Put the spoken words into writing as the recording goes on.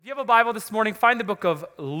a Bible this morning, find the book of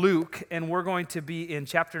Luke, and we're going to be in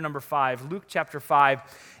chapter number 5, Luke chapter 5.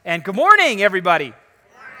 And good morning, everybody.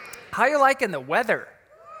 How you liking the weather?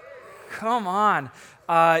 Come on.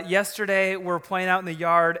 Yesterday, we were playing out in the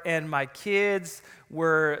yard, and my kids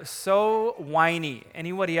were so whiny.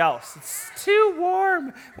 Anybody else? It's too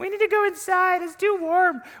warm. We need to go inside. It's too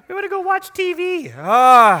warm. We want to go watch TV.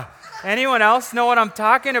 Anyone else know what I'm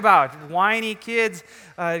talking about? Whiny kids.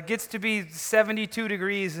 It gets to be 72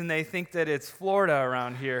 degrees, and they think that it's Florida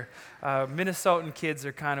around here. Minnesotan kids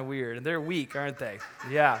are kind of weird, and they're weak, aren't they?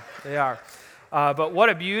 Yeah, they are. But what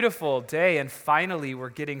a beautiful day, and finally we're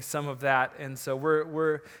getting some of that, and so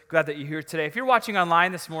we're glad that you're here today. If you're watching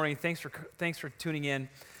online this morning, thanks for tuning in.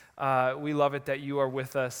 We love it that you are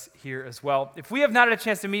with us here as well. If we have not had a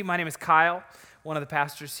chance to meet, my name is Kyle, one of the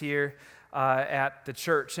pastors here at the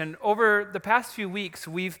church, and over the past few weeks,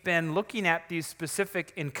 we've been looking at these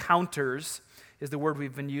specific encounters, is the word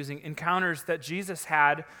we've been using, encounters that Jesus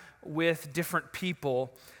had with different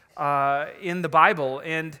people in the Bible,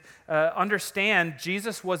 and understand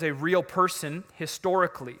Jesus was a real person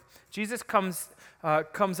historically. Jesus comes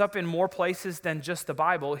up in more places than just the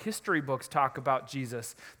Bible. History books talk about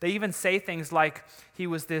Jesus. They even say things like he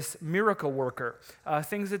was this miracle worker,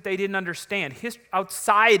 things that they didn't understand.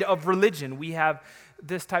 Outside of religion, we have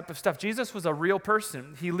this type of stuff. Jesus was a real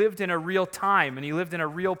person. He lived in a real time, and he lived in a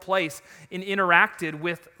real place and interacted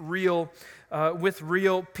with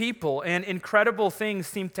real people, and incredible things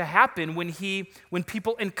seemed to happen when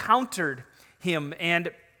people encountered him, and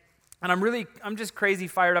I'm just crazy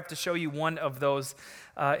fired up to show you one of those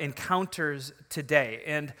encounters today.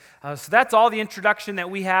 And so that's all the introduction that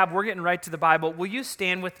we have. We're getting right to the Bible. Will you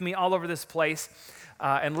stand with me all over this place,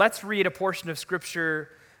 and let's read a portion of Scripture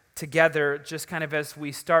together, just kind of as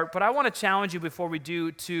we start. But I want to challenge you before we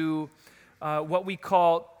do to what we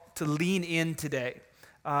call to lean in today.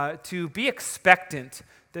 To be expectant.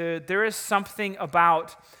 There is something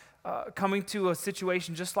about coming to a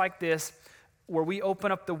situation just like this where we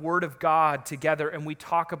open up the Word of God together and we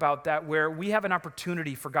talk about that, where we have an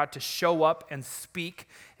opportunity for God to show up and speak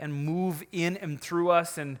and move in and through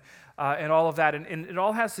us and all of that. And it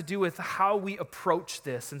all has to do with how we approach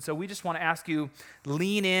this. And so we just want to ask you,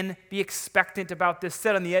 lean in, be expectant about this,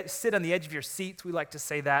 sit on the edge of your seats. We like to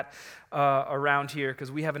say that around here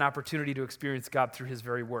because we have an opportunity to experience God through his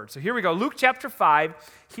very word. So here we go. Luke chapter 5.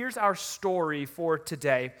 Here's our story for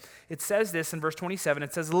today. It says this in verse 27.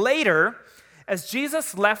 It says, "Later, as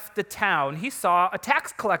Jesus left the town, he saw a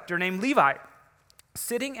tax collector named Levi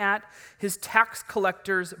sitting at his tax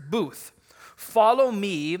collector's booth. 'Follow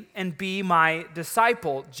me and be my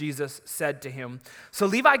disciple,' Jesus said to him. So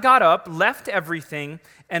Levi got up, left everything,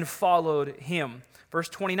 and followed him." Verse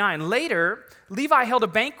 29, "Later, Levi held a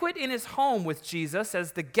banquet in his home with Jesus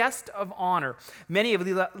as the guest of honor. Many of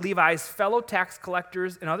Levi's fellow tax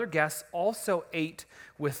collectors and other guests also ate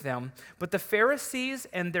with them. But the Pharisees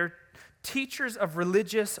and their teachers of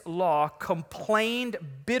religious law complained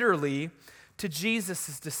bitterly to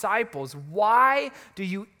Jesus' disciples. 'Why do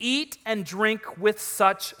you eat and drink with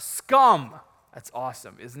such scum?'" That's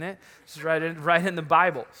awesome, isn't it? It's right in the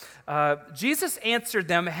Bible. Jesus answered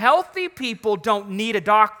them, "Healthy people don't need a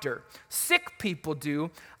doctor. Sick people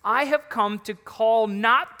do. I have come to call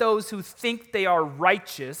not those who think they are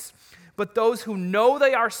righteous, but those who know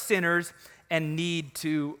they are sinners and need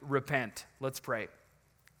to repent." Let's pray.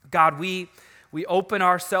 God, we open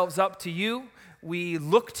ourselves up to you. We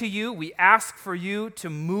look to you. We ask for you to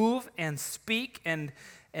move and speak and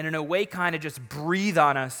in a way kind of just breathe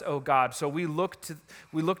on us, oh God. So we look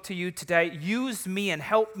to you today. Use me and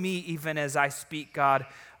help me even as I speak, God.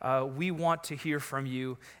 We want to hear from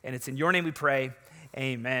you, and it's in your name we pray.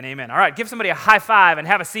 Amen, amen. All right, give somebody a high five and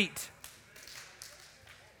have a seat.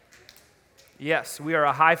 Yes, we are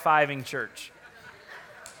a high-fiving church.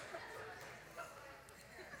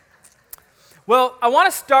 Well, I want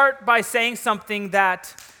to start by saying something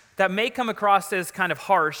that may come across as kind of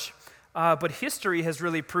harsh, but history has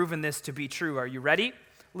really proven this to be true. Are you ready?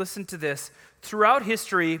 Listen to this. Throughout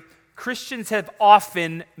history, Christians have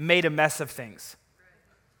often made a mess of things.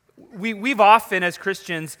 We've often, as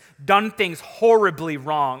Christians, done things horribly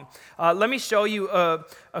wrong. Let me show you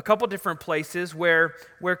a couple different places where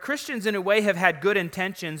Christians, in a way, have had good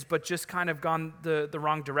intentions, but just kind of gone the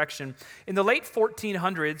wrong direction. In the late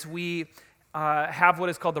 1400s, we have what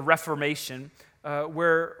is called the Reformation,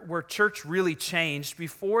 where church really changed.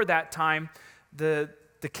 Before that time, the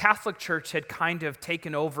Catholic Church had kind of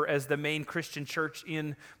taken over as the main Christian church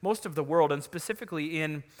in most of the world, and specifically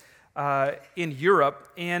in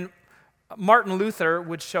Europe. And Martin Luther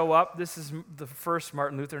would show up. This is the first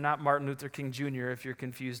Martin Luther, not Martin Luther King Jr., if you're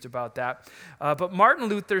confused about that. But Martin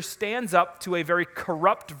Luther stands up to a very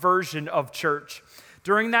corrupt version of church.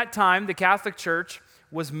 During that time, the Catholic Church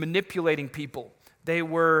was manipulating people. They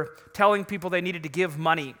were telling people they needed to give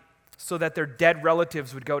money so that their dead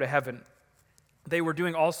relatives would go to heaven. They were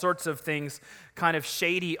doing all sorts of things kind of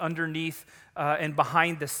shady underneath and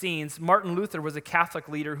behind the scenes. Martin Luther was a Catholic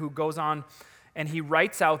leader who goes on and he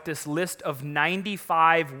writes out this list of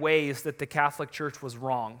 95 ways that the Catholic Church was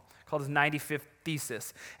wrong, called his 95th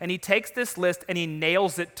thesis. And he takes this list and he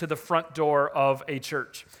nails it to the front door of a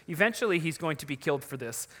church. Eventually, he's going to be killed for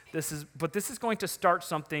this. This is going to start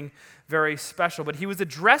something very special. But he was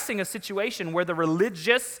addressing a situation where the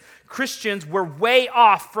religious Christians were way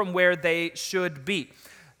off from where they should be.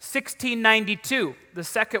 1692, the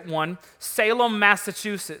second one, Salem,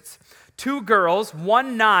 Massachusetts. 2 girls,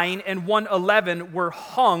 one 9 and one 11, were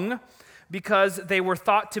hung because they were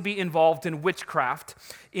thought to be involved in witchcraft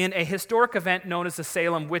in a historic event known as the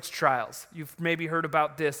Salem Witch Trials. You've maybe heard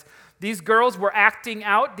about this. These girls were acting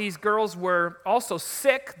out. These girls were also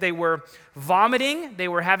sick. They were vomiting. They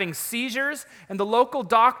were having seizures. And the local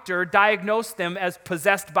doctor diagnosed them as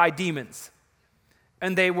possessed by demons.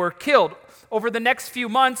 And they were killed. Over the next few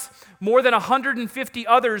months, more than 150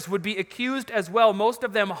 others would be accused as well. Most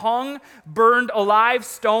of them hung, burned alive,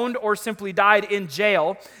 stoned, or simply died in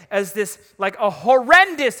jail as this, like a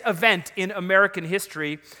horrendous event in American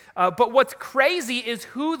history. But what's crazy is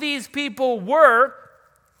who these people were.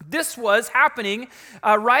 This was happening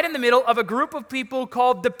right in the middle of a group of people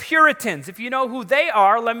called the Puritans. If you know who they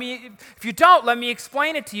are, if you don't, let me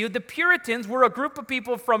explain it to you. The Puritans were a group of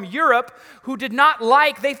people from Europe who did not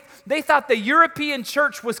they thought the European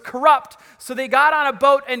church was corrupt, so they got on a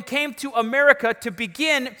boat and came to America to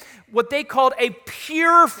begin what they called a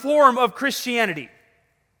pure form of Christianity.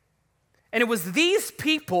 And it was these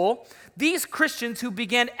people, these Christians, who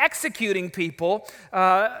began executing people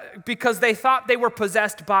because they thought they were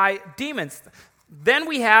possessed by demons. Then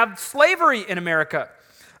we have slavery in America,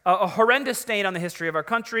 a horrendous stain on the history of our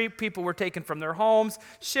country. People were taken from their homes,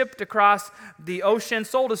 shipped across the ocean,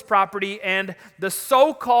 sold as property, and the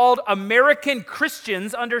so-called American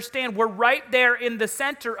Christians, understand, were right there in the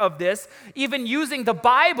center of this, even using the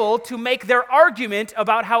Bible to make their argument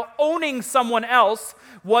about how owning someone else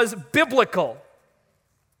was biblical.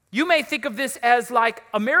 You may think of this as like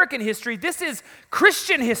American history. This is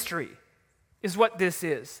Christian history, is what this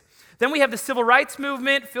is. Then we have the civil rights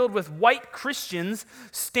movement filled with white Christians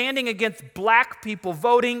standing against black people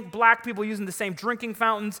voting, black people using the same drinking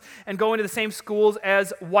fountains and going to the same schools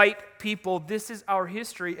as white people. This is our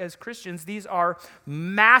history as Christians. These are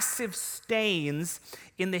massive stains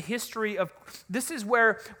in the history of, this is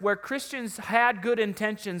where Christians had good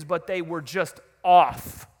intentions, but they were just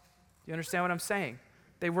off. You understand what I'm saying?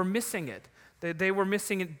 They were missing it. They were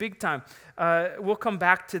missing it big time. We'll come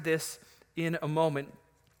back to this in a moment.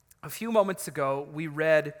 A few moments ago, we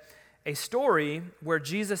read a story where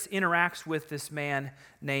Jesus interacts with this man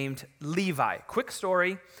named Levi. Quick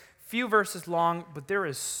story, few verses long, but there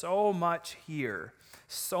is so much here,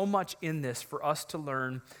 so much in this for us to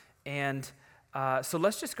learn. And so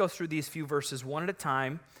let's just go through these few verses one at a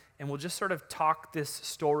time, and we'll just sort of talk this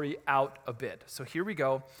story out a bit. So here we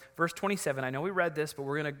go, verse 27. I know we read this, but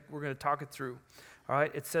we're gonna talk it through. All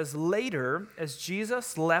right, it says, later, as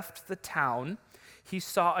Jesus left the town, he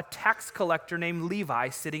saw a tax collector named Levi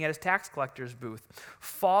sitting at his tax collector's booth.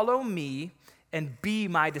 Follow me and be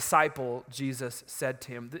my disciple, Jesus said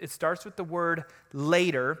to him. It starts with the word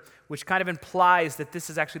later, which kind of implies that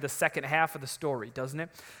this is actually the second half of the story, doesn't it?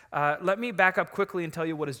 Let me back up quickly and tell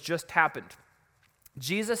you what has just happened.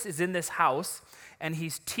 Jesus is in this house, and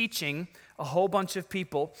he's teaching a whole bunch of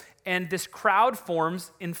people, and this crowd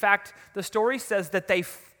forms. In fact, the story says that they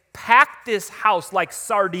packed this house like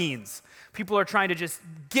sardines. People are trying to just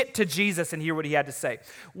get to Jesus and hear what he had to say.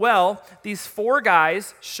 Well, these 4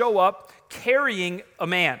 guys show up carrying a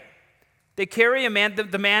man. They carry a man.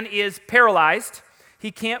 The man is paralyzed.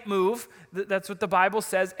 He can't move. That's what the Bible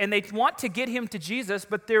says. And they want to get him to Jesus,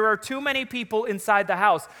 but there are too many people inside the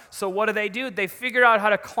house. So what do? They figure out how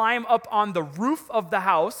to climb up on the roof of the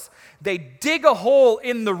house. They dig a hole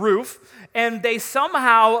in the roof, and they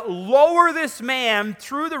somehow lower this man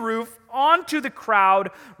through the roof onto the crowd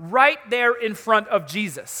right there in front of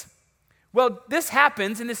Jesus. Well, this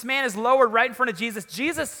happens, and this man is lowered right in front of Jesus.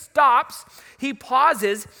 Jesus stops, he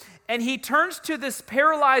pauses, and he turns to this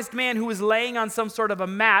paralyzed man who is laying on some sort of a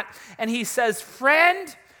mat, and he says,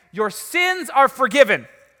 "Friend, your sins are forgiven."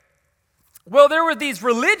 Well, there were these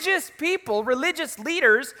religious people, religious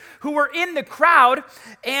leaders who were in the crowd,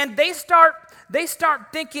 and they start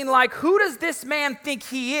thinking like, who does this man think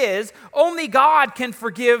he is? Only God can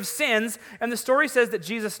forgive sins. And the story says that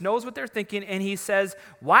Jesus knows what they're thinking, and he says,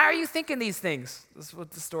 why are you thinking these things? This is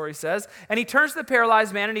what the story says. And he turns to the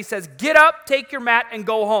paralyzed man and he says, get up, take your mat, and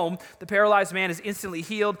go home. The paralyzed man is instantly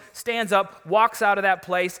healed, stands up, walks out of that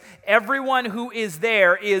place. Everyone who is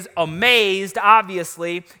there is amazed,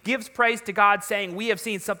 obviously, gives praise to God, saying, we have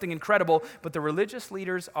seen something incredible. But the religious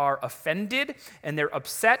leaders are offended and they're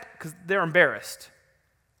upset because they're embarrassed.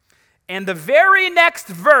 And the very next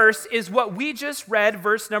verse is what we just read,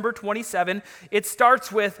 verse number 27. It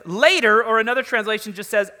starts with later, or another translation just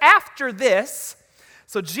says, after this.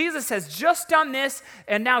 So Jesus has just done this,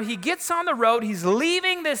 and now he gets on the road. He's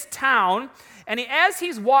leaving this town, and as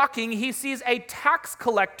he's walking, he sees a tax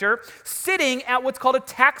collector sitting at what's called a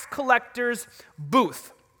tax collector's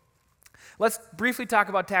booth. Let's briefly talk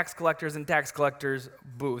about tax collectors and tax collectors'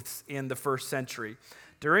 booths in the first century.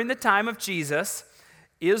 During the time of Jesus,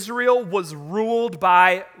 Israel was ruled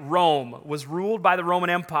by Rome, was ruled by the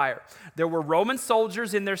Roman Empire. There were Roman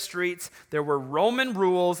soldiers in their streets. There were Roman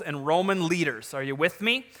rules and Roman leaders. Are you with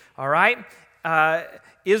me? All right.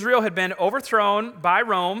 Israel had been overthrown by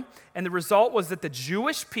Rome, and the result was that the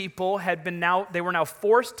Jewish people they were now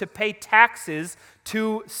forced to pay taxes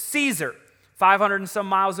to Caesar, 500 and some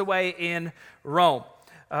miles away in Rome.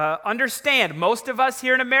 Understand, most of us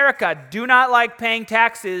here in America do not like paying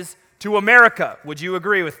taxes to America. Would you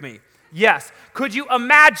agree with me? Yes. Could you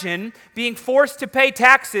imagine being forced to pay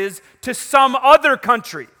taxes to some other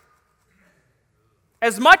country?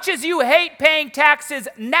 As much as you hate paying taxes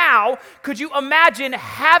now, could you imagine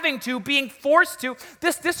being forced to?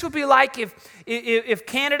 This would be like if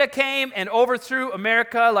Canada came and overthrew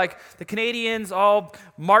America, like the Canadians all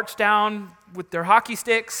marched down with their hockey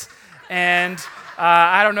sticks and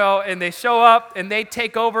I don't know, and they show up and they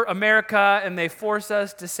take over America and they force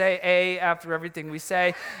us to say A after everything we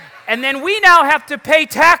say. And then we now have to pay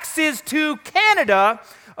taxes to Canada.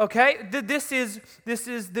 Okay, this is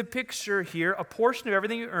the picture here, a portion of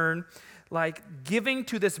everything you earn, like giving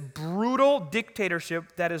to this brutal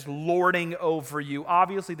dictatorship that is lording over you.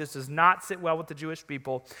 Obviously, this does not sit well with the Jewish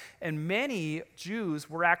people. And many Jews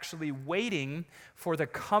were actually waiting for the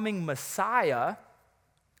coming Messiah.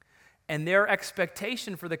 And their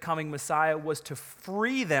expectation for the coming Messiah was to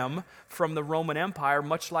free them from the Roman Empire,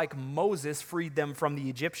 much like Moses freed them from the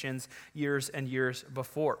Egyptians years and years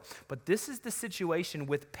before. But this is the situation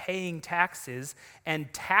with paying taxes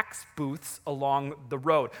and tax booths along the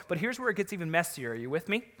road. But here's where it gets even messier. Are you with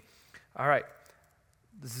me? All right.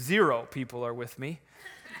 0 people are with me.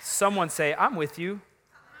 Someone say, I'm with you.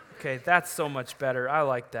 Okay, that's so much better. I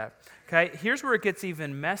like that. Okay, here's where it gets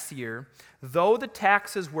even messier. Though the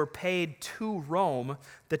taxes were paid to Rome,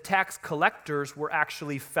 the tax collectors were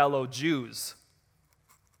actually fellow Jews.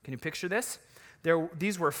 Can you picture this?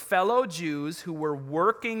 These were fellow Jews who were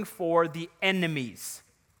working for the enemies.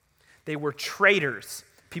 They were traitors.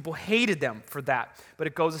 People hated them for that. But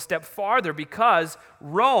it goes a step farther because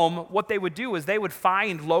Rome, what they would do is they would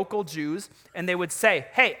find local Jews and they would say,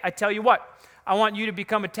 hey, I tell you what, I want you to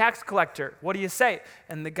become a tax collector. What do you say?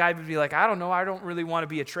 And the guy would be like, I don't know. I don't really want to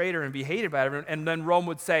be a traitor and be hated by everyone. And then Rome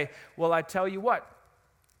would say, well, I tell you what.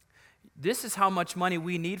 This is how much money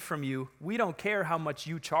we need from you. We don't care how much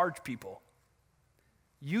you charge people.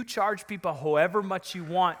 You charge people however much you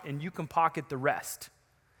want, and you can pocket the rest.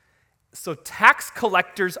 So tax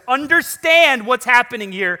collectors understand what's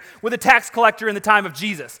happening here with a tax collector in the time of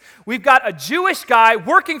Jesus. We've got a Jewish guy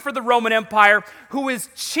working for the Roman Empire who is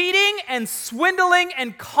cheating and swindling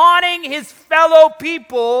and conning his fellow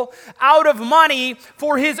people out of money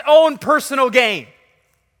for his own personal gain.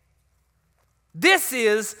 This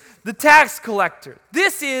is the tax collector.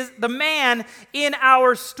 This is the man in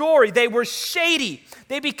our story. They were shady.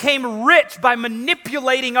 They became rich by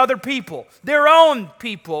manipulating other people, their own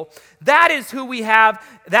people. That is who we have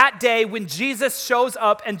that day when Jesus shows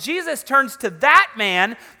up. And Jesus turns to that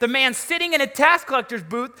man, the man sitting in a tax collector's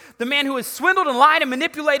booth, the man who is swindled and lied and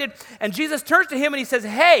manipulated. And Jesus turns to him and he says,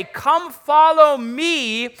 hey, come follow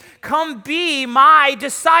me. Come be my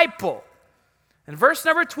disciple. And verse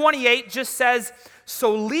number 28 just says,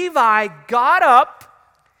 so Levi got up,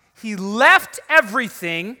 he left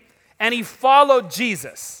everything, and he followed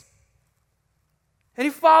Jesus. And he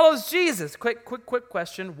follows Jesus. Quick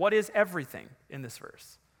question. What is everything in this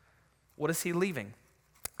verse? What is he leaving?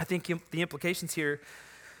 I think the implications here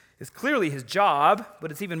is clearly his job,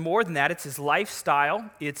 but it's even more than that. It's his lifestyle.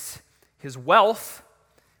 It's his wealth.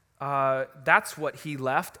 That's what he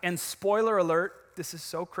left. And spoiler alert, this is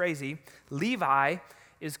so crazy. Levi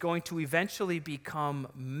is going to eventually become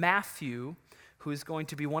Matthew, who is going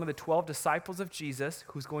to be one of the 12 disciples of Jesus,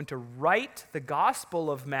 who's going to write the Gospel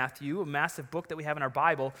of Matthew, a massive book that we have in our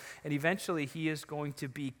Bible, and eventually he is going to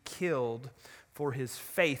be killed for his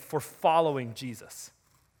faith, for following Jesus.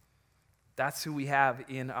 That's who we have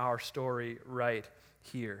in our story right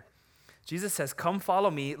here. Jesus says, "Come follow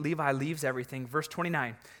me." Levi leaves everything. Verse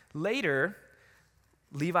 29, later,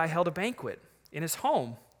 Levi held a banquet in his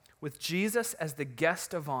home with Jesus as the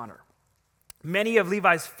guest of honor. Many of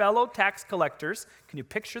Levi's fellow tax collectors, can you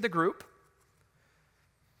picture the group?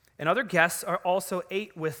 And other guests also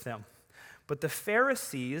ate with them. But the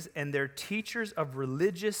Pharisees and their teachers of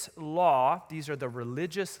religious law, these are the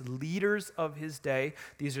religious leaders of his day,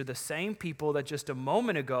 these are the same people that just a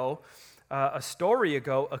moment ago, a story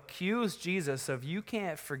ago, accused Jesus of, "You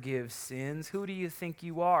can't forgive sins. Who do you think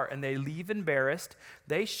you are?" And they leave embarrassed.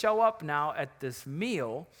 They show up now at this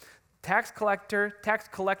meal, tax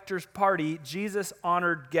collector's party,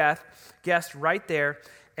 Jesus-honored guest right there,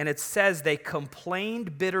 and it says they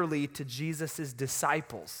complained bitterly to Jesus'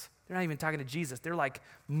 disciples. They're not even talking to Jesus. They're like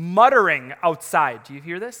muttering outside. Do you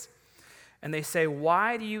hear this? And they say,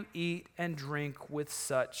 "Why do you eat and drink with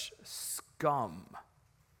such scum?"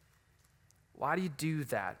 Why do you do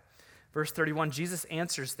that? Verse 31, Jesus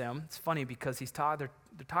answers them. It's funny because they're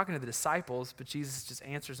talking to the disciples, but Jesus just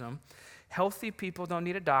answers them. "Healthy people don't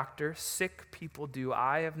need a doctor, sick people do.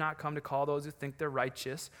 I have not come to call those who think they're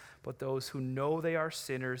righteous, but those who know they are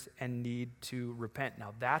sinners and need to repent."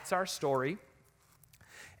 Now that's our story.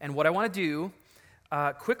 And what I want to do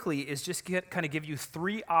quickly is just kind of give you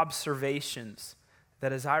three observations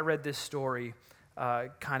that as I read this story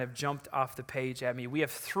kind of jumped off the page at me. We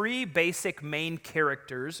have three basic main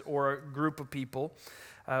characters or a group of people.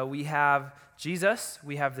 We have Jesus,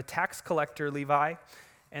 we have the tax collector Levi,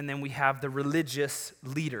 and then we have the religious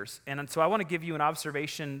leaders. And so I want to give you an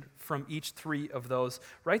observation from each three of those.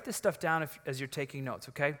 Write this stuff down as you're taking notes,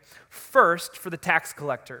 okay? First, for the tax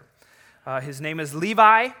collector. His name is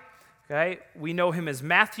Levi, okay? We know him as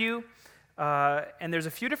Matthew. And there's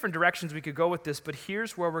a few different directions we could go with this, but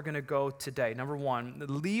here's where we're going to go today. Number one,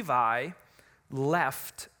 Levi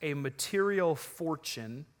left a material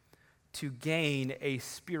fortune to gain a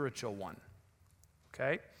spiritual one.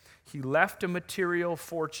 Okay? He left a material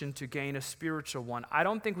fortune to gain a spiritual one. I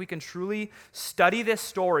don't think we can truly study this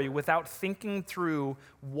story without thinking through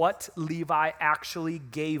what Levi actually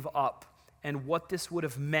gave up and what this would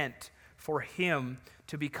have meant for him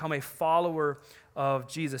to become a follower of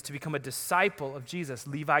Jesus, to become a disciple of Jesus.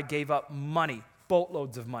 Levi gave up money,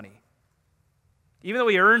 boatloads of money. Even though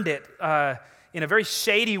he earned it in a very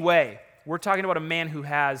shady way, we're talking about a man who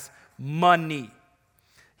has money.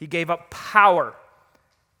 He gave up power.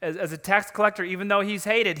 As a tax collector, even though he's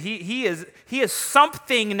hated, he is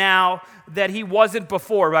something now that he wasn't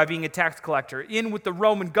before by being a tax collector. In with the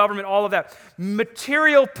Roman government, all of that.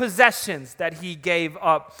 Material possessions that he gave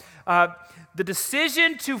up. The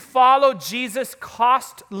decision to follow Jesus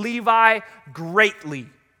cost Levi greatly.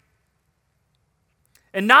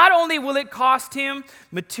 And not only will it cost him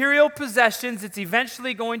material possessions, it's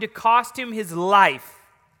eventually going to cost him his life.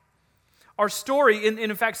 Our story,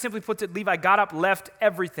 in fact, simply puts it, Levi got up, left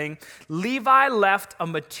everything. Levi left a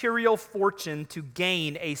material fortune to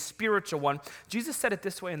gain a spiritual one. Jesus said it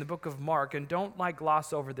this way in the book of Mark, and don't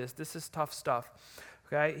gloss over this. This is tough stuff.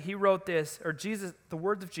 Okay, he wrote this, or Jesus, the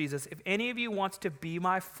words of Jesus, "If any of you wants to be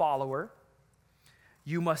my follower,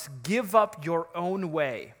 you must give up your own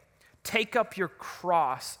way. Take up your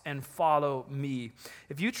cross and follow me.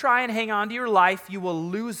 If you try and hang on to your life, you will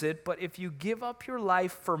lose it. But if you give up your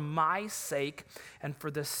life for my sake and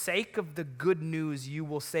for the sake of the good news, you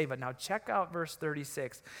will save it." Now check out verse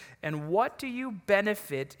 36. "And what do you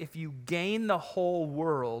benefit if you gain the whole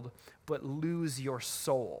world but lose your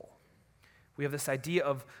soul?" We have this idea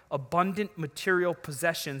of abundant material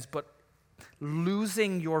possessions, but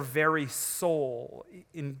losing your very soul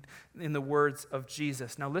in the words of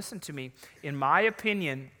Jesus. Now listen to me. In my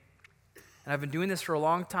opinion, and I've been doing this for a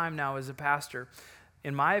long time now as a pastor,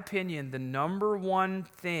 in my opinion, the number one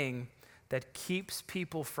thing that keeps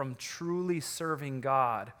people from truly serving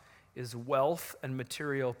God is wealth and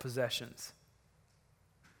material possessions.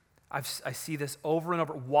 I see this over and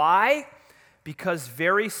over. Why? Because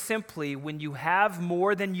very simply, when you have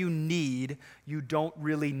more than you need, you don't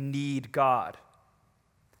really need God.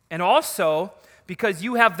 And also, because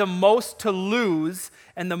you have the most to lose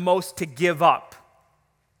and the most to give up.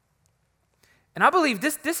 And I believe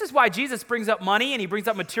this is why Jesus brings up money and he brings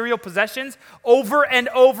up material possessions over and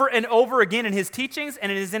over and over again in his teachings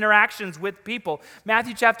and in his interactions with people.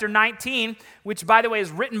 Matthew chapter 19, which by the way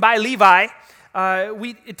is written by Levi,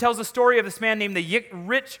 it tells the story of this man named the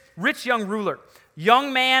rich young ruler.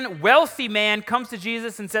 Young man, wealthy man, comes to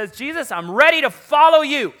Jesus and says, Jesus, I'm ready to follow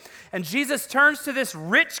you. And Jesus turns to this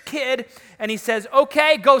rich kid and he says,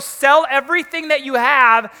 okay, go sell everything that you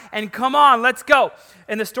have and come on, let's go.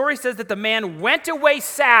 And the story says that the man went away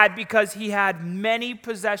sad because he had many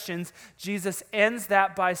possessions. Jesus ends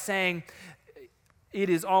that by saying, it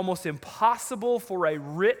is almost impossible for a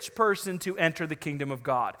rich person to enter the kingdom of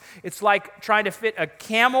God. It's like trying to fit a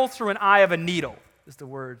camel through an eye of a needle, is the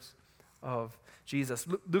words of Jesus.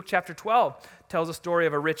 Luke chapter 12 tells a story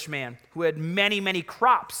of a rich man who had many, many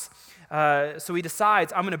crops. So he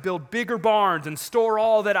decides, I'm going to build bigger barns and store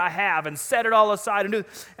all that I have and set it all aside.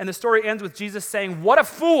 And the story ends with Jesus saying, what a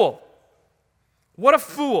fool. What a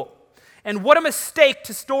fool. And what a mistake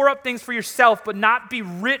to store up things for yourself but not be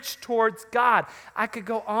rich towards God. I could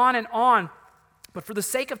go on and on. But for the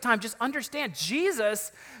sake of time, just understand,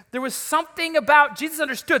 Jesus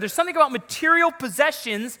understood there's something about material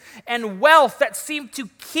possessions and wealth that seemed to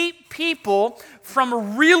keep people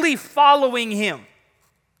from really following him.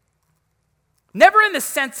 Never in the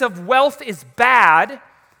sense of wealth is bad,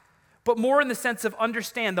 but more in the sense of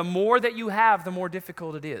understand, the more that you have, the more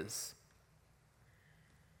difficult it is.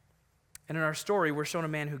 And in our story, we're shown a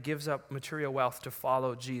man who gives up material wealth to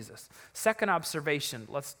follow Jesus. Second observation,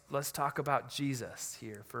 let's talk about Jesus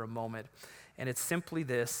here for a moment. And it's simply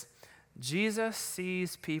this: Jesus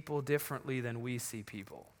sees people differently than we see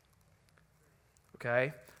people.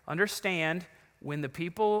 Okay? Understand, when the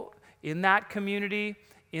people in that community,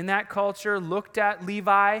 in that culture, looked at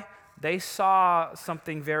Levi, they saw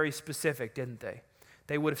something very specific, didn't they?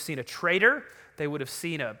 They would have seen a traitor. They would have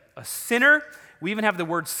seen a sinner. We even have the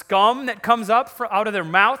word scum that comes up out of their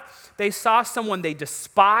mouth. They saw someone they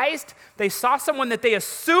despised. They saw someone that they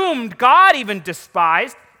assumed God even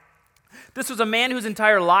despised. This was a man whose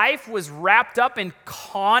entire life was wrapped up in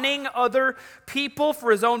conning other people for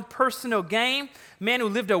his own personal gain. A man who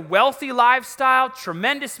lived a wealthy lifestyle,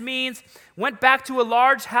 tremendous means, went back to a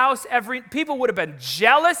large house. People would have been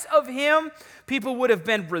jealous of him. People would have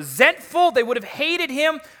been resentful. They would have hated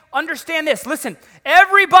him. Understand this. Listen,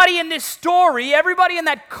 everybody in this story, everybody in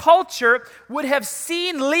that culture would have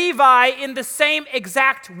seen Levi in the same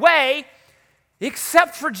exact way,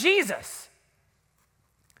 except for Jesus.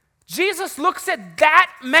 Jesus looks at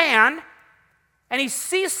that man and he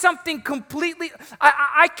sees something completely.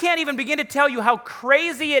 I can't even begin to tell you how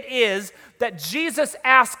crazy it is that Jesus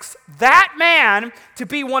asks that man to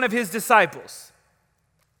be one of his disciples.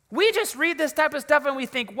 We just read this type of stuff and we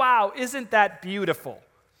think, wow, isn't that beautiful?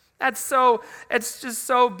 It's just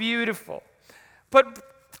so beautiful. But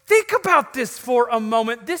think about this for a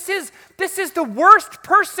moment. This is the worst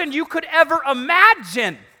person you could ever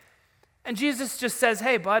imagine. And Jesus just says,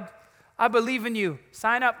 hey, bud, I believe in you.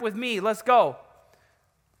 Sign up with me. Let's go.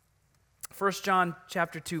 1 John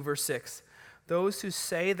chapter 2, verse 6. Those who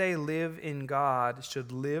say they live in God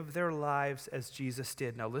should live their lives as Jesus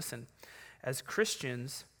did. Now listen, as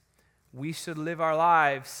Christians, we should live our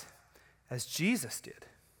lives as Jesus did.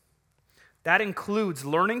 That includes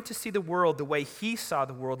learning to see the world the way he saw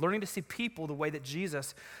the world, learning to see people the way that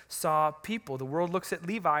Jesus saw people. The world looks at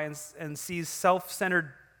Levi and sees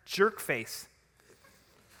self-centered jerk face.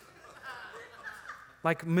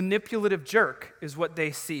 Like manipulative jerk is what they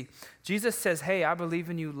see. Jesus says, hey, I believe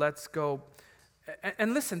in you, let's go.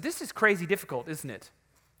 And listen, this is crazy difficult, isn't it?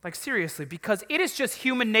 Like seriously, because it is just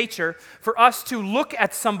human nature for us to look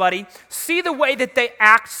at somebody, see the way that they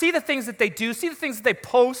act, see the things that they do, see the things that they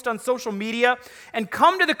post on social media, and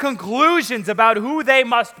come to the conclusions about who they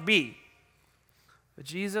must be. But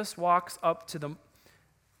Jesus walks up to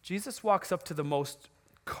the most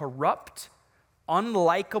corrupt,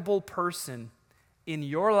 unlikable person in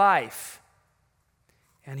your life,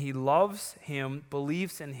 and he loves him,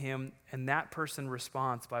 believes in him, and that person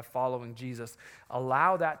responds by following Jesus.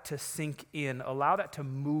 Allow that to sink in. Allow that to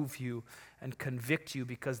move you and convict you,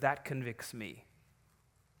 because that convicts me.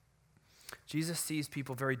 Jesus sees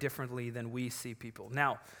people very differently than we see people.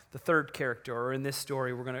 Now, the third character, or in this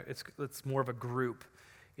story, it's more of a group.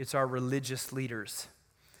 It's our religious leaders.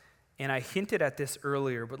 And I hinted at this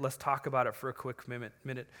earlier, but let's talk about it for a quick minute.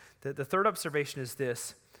 The third observation is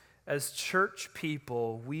this. As church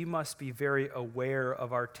people, we must be very aware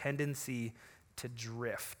of our tendency to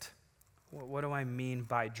drift. What do I mean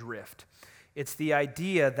by drift? It's the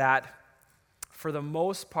idea that, for the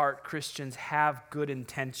most part, Christians have good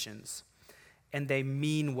intentions, and they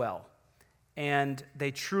mean well, and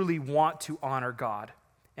they truly want to honor God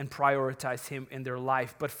and prioritize him in their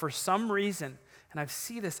life. But for some reason, and I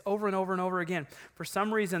see this over and over and over again, for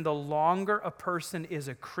some reason, the longer a person is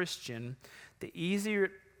a Christian, the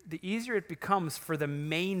easier the easier it becomes for the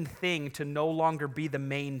main thing to no longer be the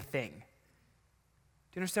main thing.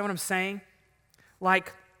 Do you understand what I'm saying?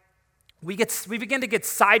 Like, we begin to get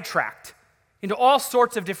sidetracked into all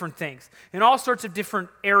sorts of different things, in all sorts of different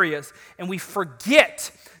areas, and we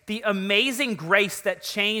forget the amazing grace that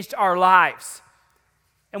changed our lives.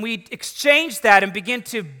 And we exchange that and begin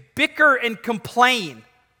to bicker and complain.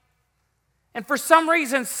 And for some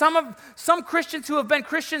reason, some Christians who have been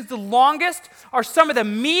Christians the longest are some of the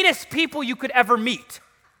meanest people you could ever meet.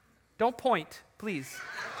 Don't point, please.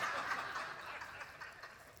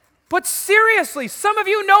 But seriously, some of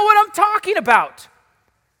you know what I'm talking about.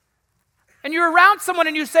 And you're around someone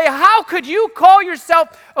and you say, how could you call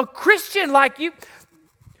yourself a Christian like you?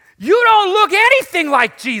 You don't look anything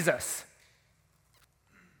like Jesus.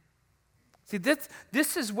 See,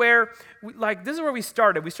 this is where we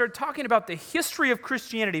started. We started talking about the history of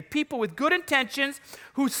Christianity. People with good intentions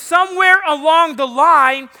who somewhere along the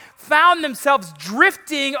line found themselves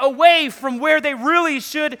drifting away from where they really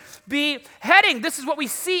should be heading. This is what we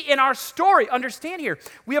see in our story. Understand here,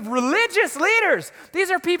 we have religious leaders.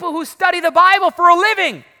 These are people who study the Bible for a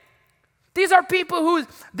living. These are people whose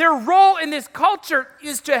their role in this culture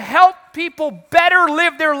is to help people better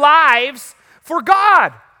live their lives for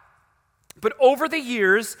God. But over the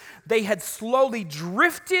years, they had slowly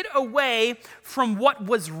drifted away from what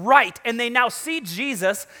was right. And they now see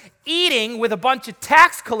Jesus eating with a bunch of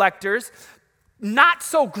tax collectors, not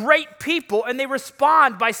so great people. And they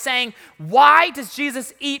respond by saying, why does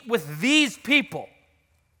Jesus eat with these people?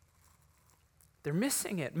 They're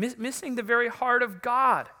missing it, missing the very heart of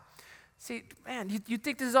God. See, man, you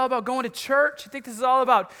think this is all about going to church? You think this is all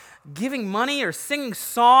about giving money or singing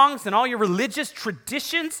songs and all your religious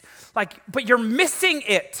traditions? But you're missing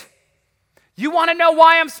it. You want to know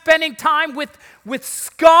why I'm spending time with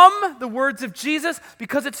scum, the words of Jesus?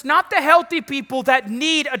 Because it's not the healthy people that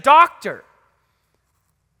need a doctor.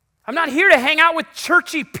 I'm not here to hang out with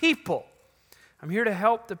churchy people. I'm here to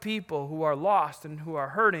help the people who are lost and who are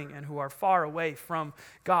hurting and who are far away from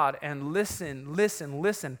God. And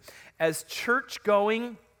listen. As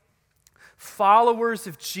church-going followers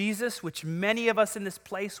of Jesus, which many of us in this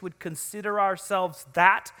place would consider ourselves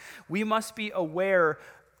that, we must be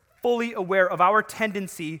fully aware of our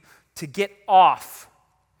tendency to get off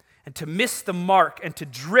and to miss the mark and to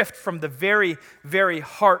drift from the very, very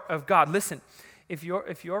heart of God. Listen, if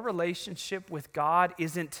your relationship with God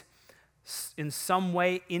isn't in some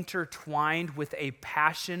way intertwined with a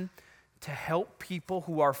passion to help people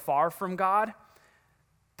who are far from God,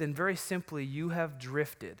 then very simply, you have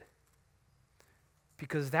drifted.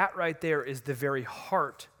 Because that right there is the very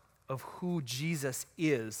heart of who Jesus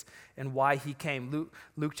is and why he came.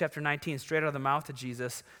 Luke chapter 19, straight out of the mouth of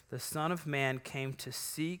Jesus, the Son of Man came to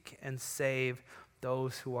seek and save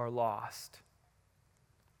those who are lost.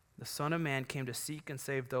 The Son of Man came to seek and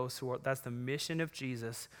save those who are, that's the mission of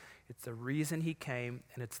Jesus. It's the reason he came,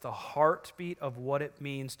 and it's the heartbeat of what it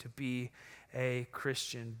means to be a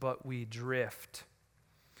Christian. But we drift.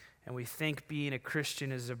 And we think being a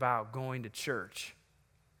Christian is about going to church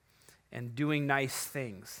and doing nice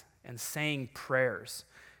things and saying prayers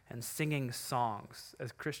and singing songs.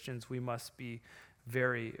 As Christians, we must be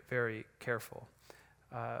very, very careful.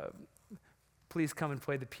 Please come and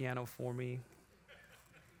play the piano for me.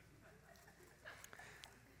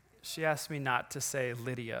 She asked me not to say,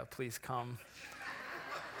 Lydia, please come.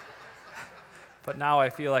 But now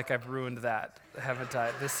I feel like I've ruined that, haven't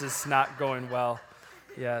I? This is not going well.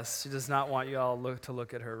 Yes, she does not want you all to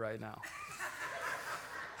look at her right now.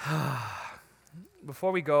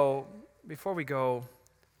 Before we go,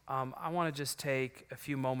 I want to just take a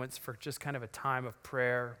few moments for just kind of a time of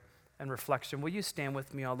prayer and reflection. Will you stand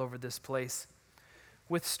with me all over this place?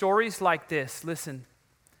 With stories like this, listen,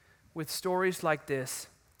 with stories like this,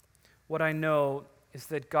 what I know is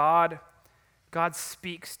that God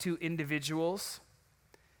speaks to individuals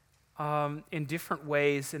in different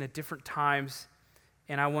ways and at different times,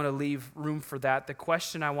 and I want to leave room for that. The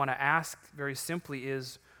question I want to ask very simply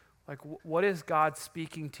is, what is God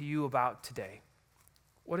speaking to you about today?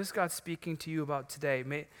 What is God speaking to you about today?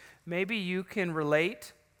 Maybe you can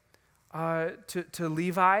relate to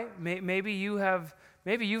Levi. Maybe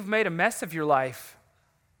you've made a mess of your life.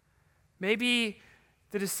 Maybe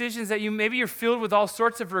the decisions that maybe you're filled with all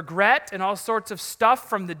sorts of regret and all sorts of stuff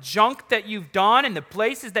from the junk that you've done and the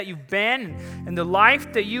places that you've been and the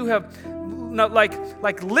life that you have,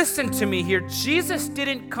 listen to me here. Jesus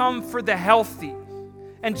didn't come for the healthy.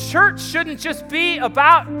 And church shouldn't just be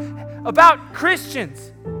about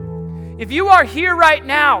Christians. If you are here right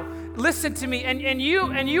now, listen to me, and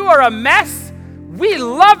you are a mess, we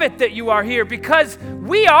love it that you are here because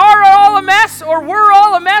we are all a mess, or we're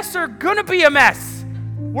all a mess, or gonna be a mess.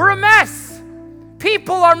 We're a mess.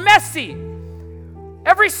 People are messy.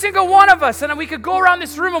 Every single one of us. And we could go around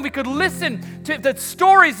this room and we could listen to the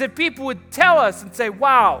stories that people would tell us and say,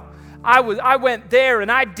 wow, I went there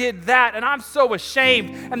and I did that and I'm so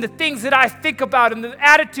ashamed. And the things that I think about and the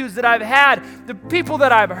attitudes that I've had, the people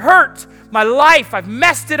that I've hurt, my life, I've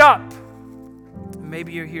messed it up.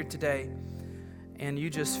 Maybe you're here today and you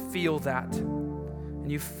just feel that.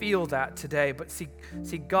 And you feel that today. But see,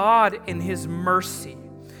 God in His mercy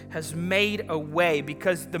has made a way,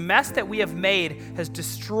 because the mess that we have made has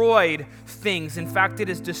destroyed things. In fact, it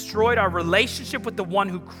has destroyed our relationship with the one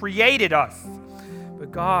who created us.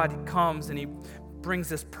 But God comes and He brings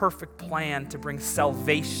this perfect plan to bring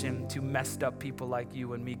salvation to messed up people like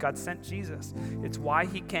you and me. God sent Jesus. It's why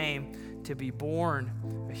He came, to be born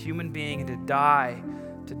a human being and to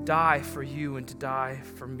die for you and to die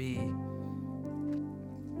for me.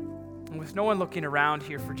 And with no one looking around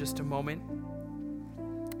here for just a moment,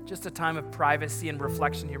 just a time of privacy and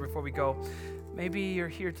reflection here before we go, maybe you're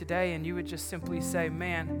here today and you would just simply say,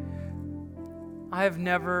 man, I have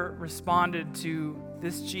never responded to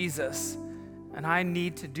this Jesus, and I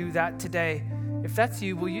need to do that today. If that's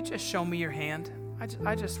you, will you just show me your hand?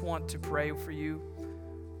 I just want to pray for you.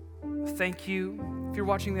 Thank you. If you're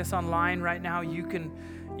watching this online right now, you can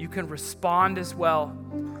respond as well.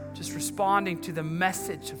 Just responding to the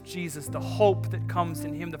message of Jesus, the hope that comes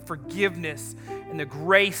in Him, the forgiveness and the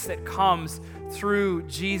grace that comes through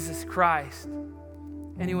Jesus Christ.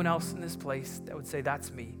 Anyone else in this place that would say,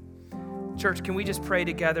 that's me? Church, can we just pray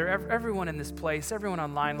together? Everyone in this place, everyone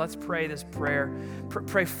online, let's pray this prayer.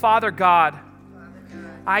 Pray, Father God,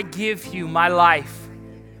 I give you my life.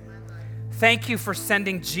 Thank you for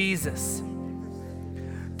sending Jesus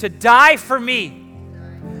to die for me.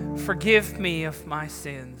 Forgive me of my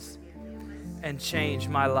sins and change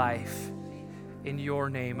my life. In your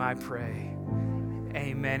name I pray.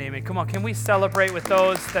 Amen, amen. Come on, can we celebrate with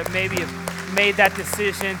those that maybe have made that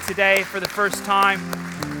decision today for the first time?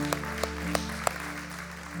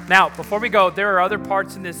 Now, before we go, there are other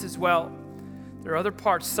parts in this as well. There are other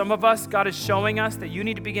parts. Some of us, God is showing us that you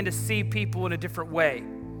need to begin to see people in a different way.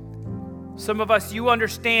 Some of us, you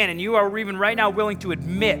understand, and you are even right now willing to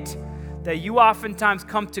admit that you oftentimes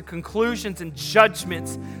come to conclusions and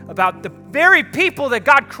judgments about the very people that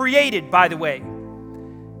God created, by the way.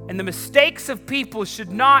 And the mistakes of people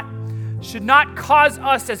should not cause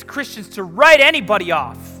us as Christians to write anybody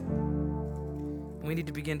off. We need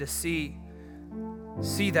to begin to see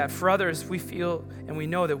that. For others, we feel and we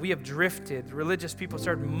know that we have drifted. Religious people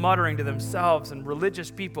start muttering to themselves, and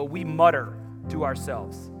religious people, we mutter to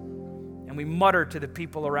ourselves. And we mutter to the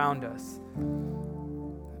people around us.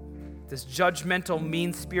 This judgmental,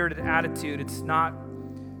 mean-spirited attitude, it's not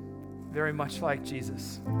very much like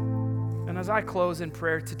Jesus. And as I close in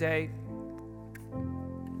prayer today,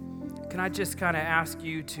 can I just kind of ask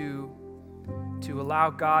you to allow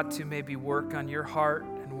God to maybe work on your heart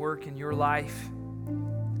and work in your life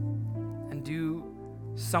and do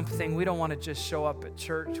something? We don't want to just show up at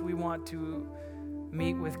church. We want to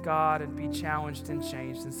meet with God and be challenged and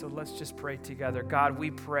changed. And so let's just pray together. God,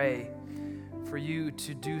 we pray for you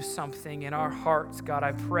to do something in our hearts. God,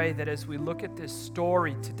 I pray that as we look at this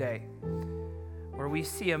story today, where we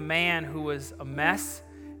see a man who was a mess,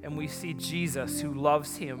 and we see Jesus who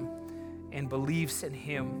loves him and believes in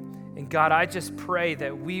him. And God, I just pray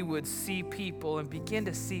that we would see people and begin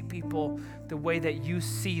to see people the way that you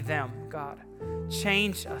see them, God.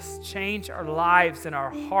 Change us, change our lives and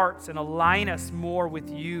our hearts, and align us more with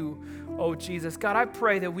you, oh Jesus. God, I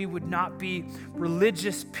pray that we would not be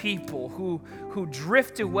religious people who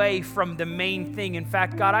drift away from the main thing. In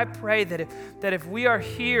fact, God, I pray that if we are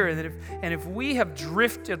here and if we have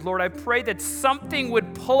drifted, Lord, I pray that something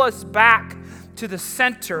would pull us back to the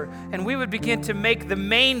center, and we would begin to make the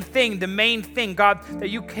main thing, God, that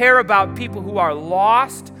you care about people who are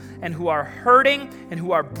lost and who are hurting and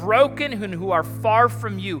who are broken and who are far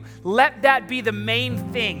from you. Let that be the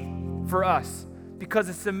main thing for us, because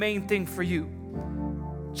it's the main thing for you.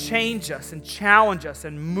 Change us and challenge us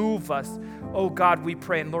and move us. Oh God, we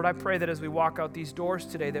pray. And Lord, I pray that as we walk out these doors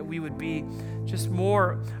today, that we would be just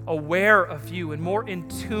more aware of you and more in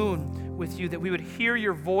tune with you, that we would hear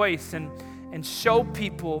your voice and show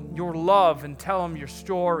people your love and tell them your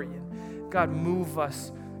story. And God, move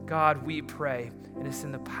us. God, we pray. And it's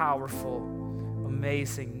in the powerful,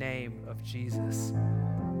 amazing name of Jesus.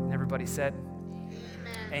 And everybody said,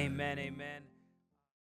 amen, amen. Amen.